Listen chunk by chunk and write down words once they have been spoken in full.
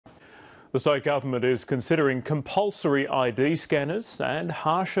The state government is considering compulsory ID scanners and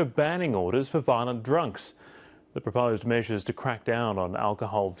harsher banning orders for violent drunks. The proposed measures to crack down on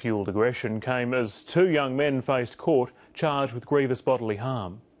alcohol-fuelled aggression came as two young men faced court charged with grievous bodily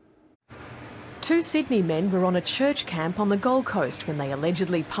harm. Two Sydney men were on a church camp on the Gold Coast when they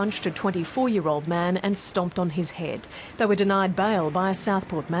allegedly punched a 24-year-old man and stomped on his head. They were denied bail by a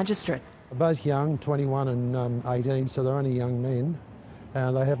Southport magistrate. Both young, 21 and 18, so they're only young men.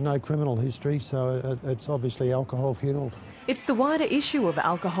 They have no criminal history, so it's obviously alcohol-fuelled. It's the wider issue of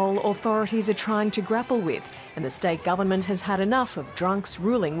alcohol authorities are trying to grapple with, and the state government has had enough of drunks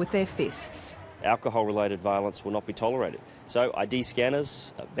ruling with their fists. Alcohol-related violence will not be tolerated. So ID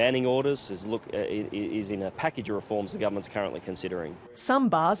scanners, banning orders is in a package of reforms the government's currently considering. Some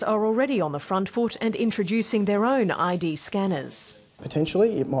bars are already on the front foot and introducing their own ID scanners.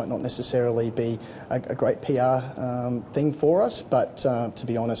 Potentially, it might not necessarily be a great PR thing for us, but to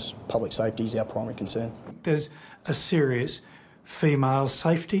be honest, public safety is our primary concern. There's a serious female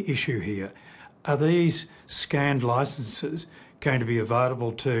safety issue here. Are these scanned licences going to be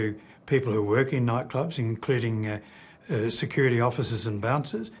available to people who work in nightclubs, including security officers and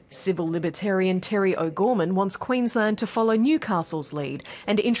bouncers? Civil libertarian Terry O'Gorman wants Queensland to follow Newcastle's lead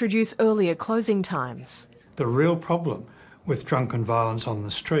and introduce earlier closing times. The real problem with drunken violence on the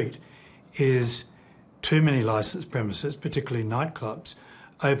street is too many licensed premises, particularly nightclubs,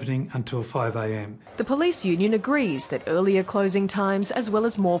 opening until 5 a.m. The police union agrees that earlier closing times as well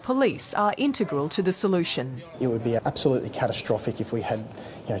as more police are integral to the solution. It would be absolutely catastrophic if we had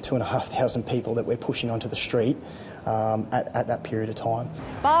 2,500 people that we're pushing onto the street at that period of time.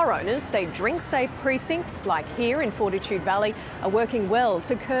 Bar owners say drink-safe precincts like here in Fortitude Valley are working well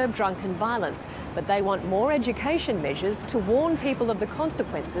to curb drunken violence, but they want more education measures to warn people of the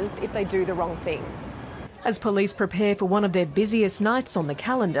consequences if they do the wrong thing. As police prepare for one of their busiest nights on the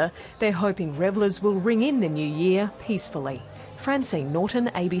calendar, they're hoping revellers will ring in the new year peacefully. Francine Norton,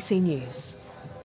 ABC News.